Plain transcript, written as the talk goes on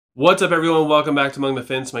What's up, everyone? Welcome back to Among the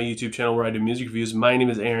Fence, my YouTube channel where I do music reviews. My name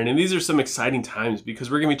is Aaron, and these are some exciting times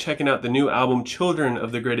because we're going to be checking out the new album Children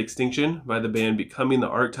of the Great Extinction by the band Becoming The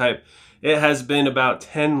Archetype. It has been about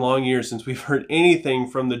 10 long years since we've heard anything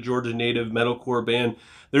from the Georgia native metalcore band.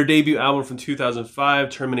 Their debut album from 2005,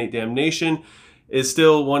 Terminate Damnation, is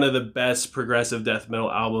still one of the best progressive death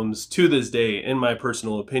metal albums to this day, in my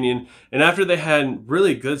personal opinion. And after they had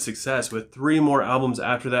really good success with 3 more albums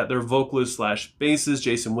after that, their vocalist slash bassist,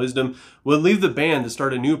 Jason Wisdom, would leave the band to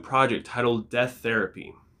start a new project titled Death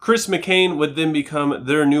Therapy. Chris McCain would then become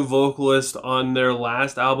their new vocalist on their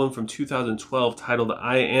last album from 2012 titled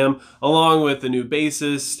I Am, along with a new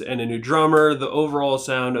bassist and a new drummer. The overall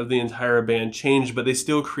sound of the entire band changed, but they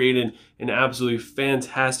still created an absolutely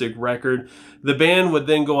fantastic record. The band would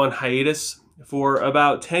then go on hiatus for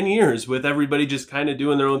about 10 years with everybody just kind of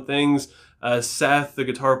doing their own things. Seth, the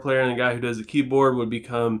guitar player and the guy who does the keyboard, would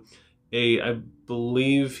become I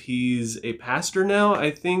believe he's a pastor now,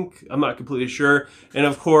 I think. I'm not completely sure. And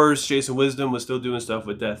of course, Jason Wisdom was still doing stuff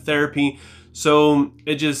with Death Therapy. So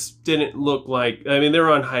it just didn't look like, I mean, they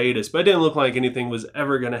were on hiatus, but it didn't look like anything was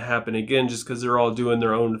ever going to happen again just because they're all doing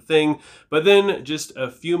their own thing. But then just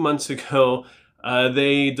a few months ago,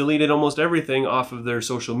 they deleted almost everything off of their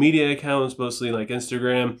social media accounts, mostly like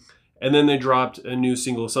Instagram. And then they dropped a new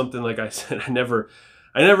single, something like I said, I never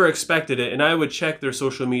expected it, and I would check their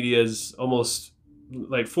social medias almost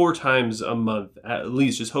like 4 times a month at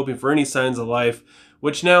least, just hoping for any signs of life,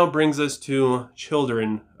 which now brings us to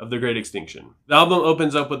Children of the Great Extinction. The album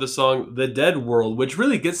opens up with the song The Dead World, which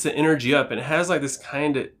really gets the energy up, and it has like this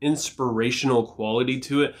kind of inspirational quality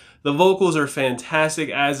to it. The vocals are fantastic,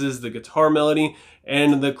 as is the guitar melody,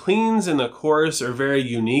 and the cleans in the chorus are very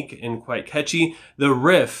unique and quite catchy. The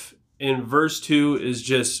riff in verse 2 is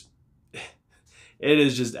just... it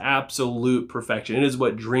is just absolute perfection. It is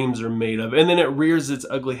what dreams are made of. And then it rears its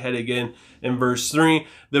ugly head again in verse 3.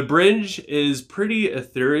 The bridge is pretty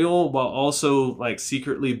ethereal while also like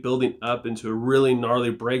secretly building up into a really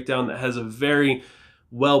gnarly breakdown that has a very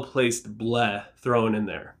well-placed bleh thrown in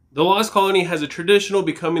there. The Lost Colony has a traditional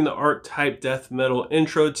Becoming the Archetype death metal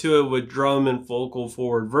intro to it with drum and vocal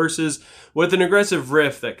forward verses with an aggressive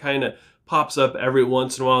riff that kind of pops up every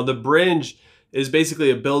once in a while. The bridge is basically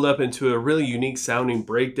a build-up into a really unique sounding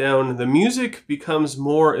breakdown. The music becomes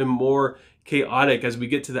more and more chaotic as we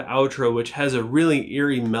get to the outro, which has a really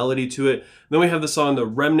eerie melody to it. Then we have the song The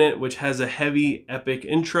Remnant, which has a heavy, epic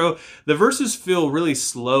intro. The verses feel really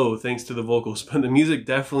slow thanks to the vocals, but the music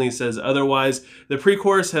definitely says otherwise. The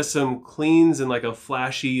pre-chorus has some cleans and like a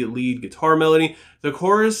flashy lead guitar melody. The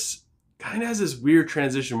chorus kind of has this weird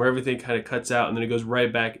transition where everything kind of cuts out and then it goes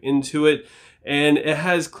right back into it. And it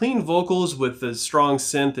has clean vocals with the strong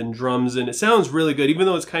synth and drums, and it sounds really good. Even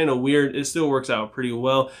though it's kind of weird, it still works out pretty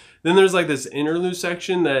well. Then there's like this interlude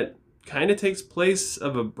section that kind of takes place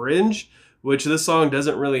of a bridge, which this song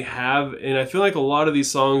doesn't really have. And I feel like a lot of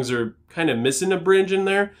these songs are kind of missing a bridge in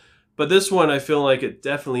there, but this one I feel like it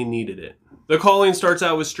definitely needed it. The Calling starts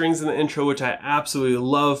out with strings in the intro, which I absolutely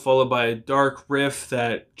love, followed by a dark riff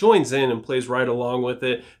that joins in and plays right along with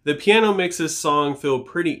it. The piano makes this song feel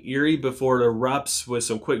pretty eerie before it erupts with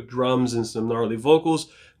some quick drums and some gnarly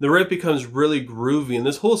vocals. The riff becomes really groovy, and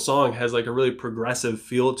this whole song has like a really progressive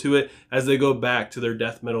feel to it as they go back to their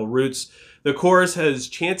death metal roots. The chorus has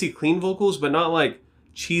chanty clean vocals, but not like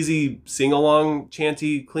cheesy sing-along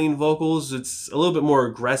chanty clean vocals. It's a little bit more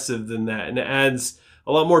aggressive than that, and it adds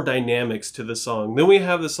a lot more dynamics to the song. Then we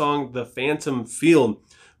have the song The Phantom Field,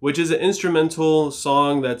 which is an instrumental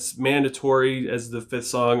song that's mandatory as the 5th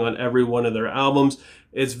song on every one of their albums.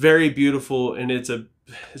 It's very beautiful, and it's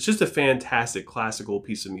just a fantastic classical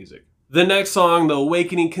piece of music. The next song, The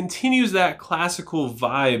Awakening, continues that classical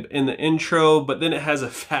vibe in the intro, but then it has a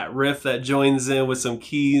fat riff that joins in with some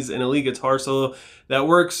keys and a lead guitar solo that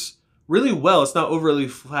works really well. It's not overly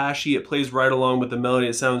flashy. It plays right along with the melody.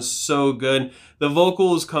 It sounds so good. The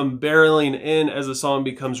vocals come barreling in as the song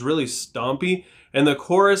becomes really stompy, and the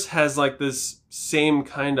chorus has like this same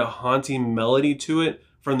kind of haunting melody to it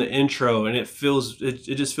from the intro, and it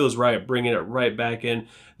just feels right, bringing it right back in.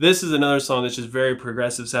 This is another song that's just very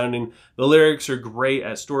progressive sounding. The lyrics are great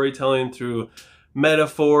at storytelling through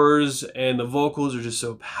metaphors, and the vocals are just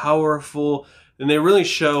so powerful. And they really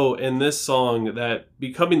show in this song that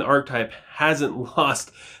Becoming the Archetype hasn't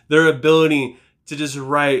lost their ability to just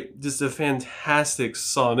write just a fantastic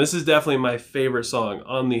song. This is definitely my favorite song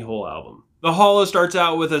on the whole album. The Hollow starts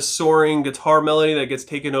out with a soaring guitar melody that gets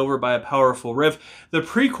taken over by a powerful riff. The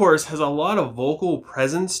pre-chorus has a lot of vocal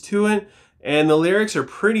presence to it, And the lyrics are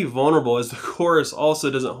pretty vulnerable, as the chorus also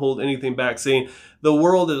doesn't hold anything back, saying, "The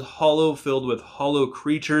world is hollow, filled with hollow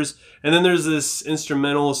creatures." And then there's this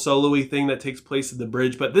instrumental solo-y thing that takes place at the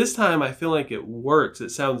bridge. But this time I feel like it works. It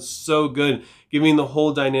sounds so good, giving the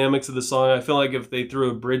whole dynamics of the song. I feel like if they threw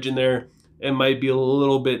a bridge in there, it might be a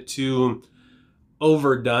little bit too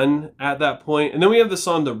overdone at that point. And then we have the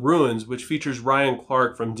song "The Ruins," which features Ryan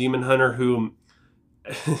Clark from Demon Hunter, who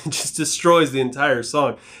just destroys the entire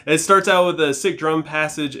song. It starts out with a sick drum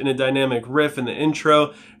passage and a dynamic riff in the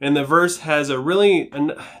intro, and the verse has a really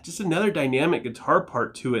just another dynamic guitar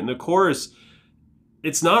part to it. And the chorus,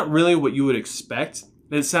 it's not really what you would expect.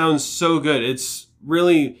 It sounds so good. It's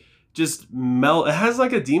really just it has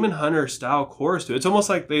like a Demon Hunter style chorus to it. It's almost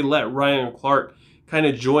like they let Ryan Clark kind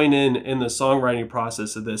of join in the songwriting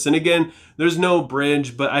process of this. And again, there's no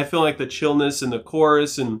bridge, but I feel like the chillness in the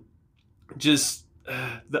chorus and just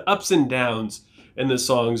the ups and downs in the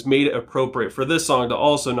songs made it appropriate for this song to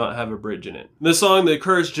also not have a bridge in it. The song, the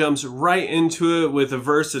chorus jumps right into it with a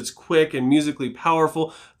verse that's quick and musically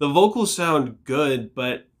powerful. The vocals sound good,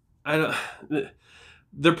 but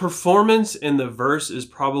the performance in the verse is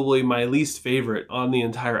probably my least favorite on the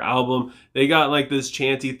entire album. They got like this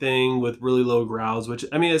chanty thing with really low growls, which,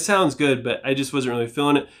 I mean, it sounds good, but I just wasn't really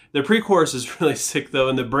feeling it. The pre-chorus is really sick though,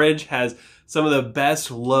 and the bridge has some of the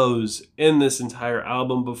best lows in this entire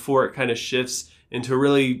album before it kind of shifts into a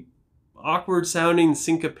really awkward sounding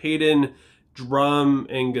syncopated drum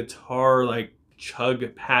and guitar like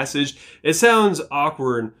chug passage. It sounds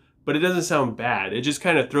awkward, but it doesn't sound bad. It just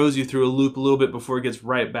kind of throws you through a loop a little bit before it gets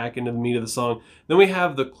right back into the meat of the song. Then we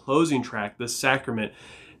have the closing track, The Sacrament.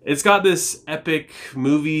 It's got this epic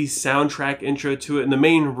movie soundtrack intro to it, and the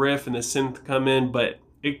main riff and the synth come in, but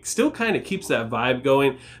it still kind of keeps that vibe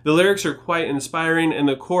going. The lyrics are quite inspiring, and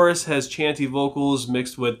the chorus has chanty vocals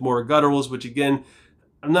mixed with more gutturals, which again,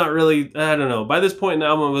 I'm not really, I don't know. By this point in the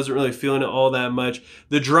album, I wasn't really feeling it all that much.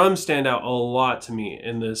 The drums stand out a lot to me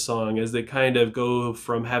in this song as they kind of go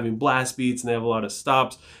from having blast beats and they have a lot of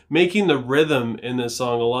stops, making the rhythm in this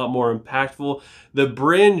song a lot more impactful. The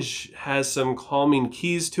bridge has some calming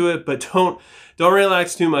keys to it, but don't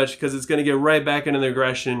relax too much because it's going to get right back into the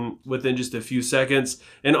aggression within just a few seconds.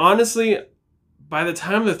 And honestly, by the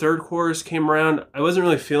time the third chorus came around, I wasn't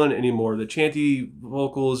really feeling it anymore. The chanty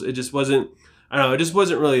vocals, it just wasn't, I don't know, it just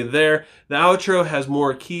wasn't really there. The outro has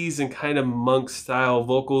more keys and kind of monk style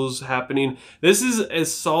vocals happening. This is a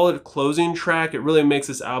solid closing track. It really makes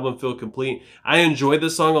this album feel complete. I enjoyed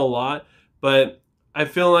this song a lot, but I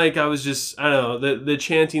feel like I was just, I don't know, the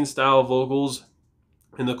chanting style vocals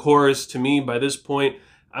in the chorus, to me, by this point,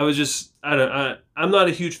 I was just, I'm not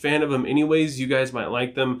a huge fan of them anyways. You guys might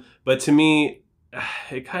like them, but to me,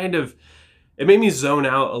 it made me zone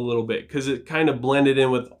out a little bit because it kind of blended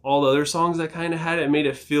in with all the other songs that kind of had it. It made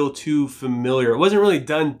it feel too familiar. It wasn't really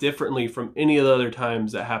done differently from any of the other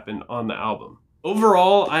times that happened on the album.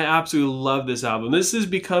 Overall, I absolutely love this album. This is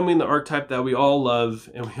becoming the archetype that we all love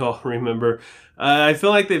and we all remember. I feel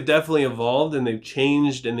like they've definitely evolved and they've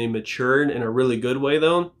changed and they matured in a really good way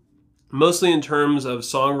though. Mostly in terms of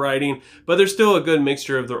songwriting, but there's still a good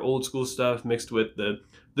mixture of their old school stuff mixed with the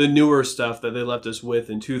newer stuff that they left us with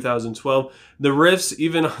in 2012. The riffs,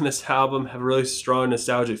 even on this album, have a really strong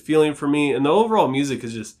nostalgic feeling for me, and the overall music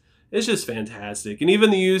is just fantastic. And even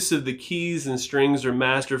the use of the keys and strings are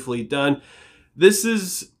masterfully done. This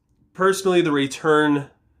is personally the return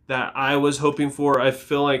that I was hoping for. I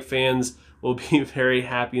feel like fans will be very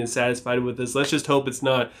happy and satisfied with this. Let's just hope it's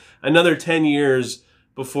not another 10 years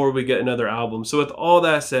before we get another album. So with all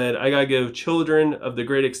that said, I gotta give Children of the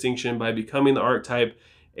Great Extinction by Becoming the Archetype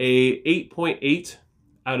a 8.8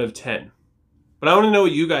 out of 10. But I want to know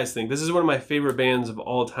what you guys think. This is one of my favorite bands of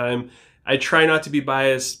all time. I try not to be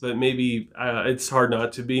biased, but maybe it's hard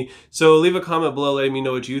not to be. So leave a comment below letting me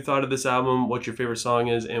know what you thought of this album, what your favorite song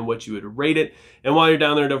is, and what you would rate it. And while you're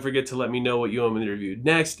down there, don't forget to let me know what you want me to review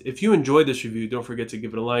next. If you enjoyed this review, don't forget to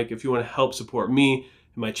give it a like. If you want to help support me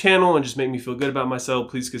and my channel and just make me feel good about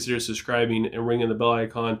myself, please consider subscribing and ringing the bell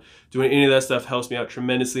icon. Doing any of that stuff helps me out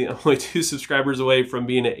tremendously. I'm only 2 subscribers away from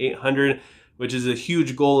being at 800, which is a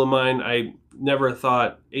huge goal of mine. I never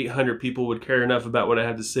thought 800 people would care enough about what I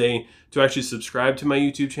have to say to actually subscribe to my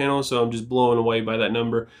YouTube channel, so I'm just blown away by that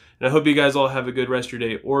number. And I hope you guys all have a good rest of your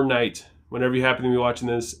day or night whenever you happen to be watching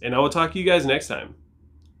this, and I will talk to you guys next time.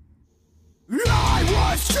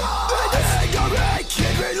 I was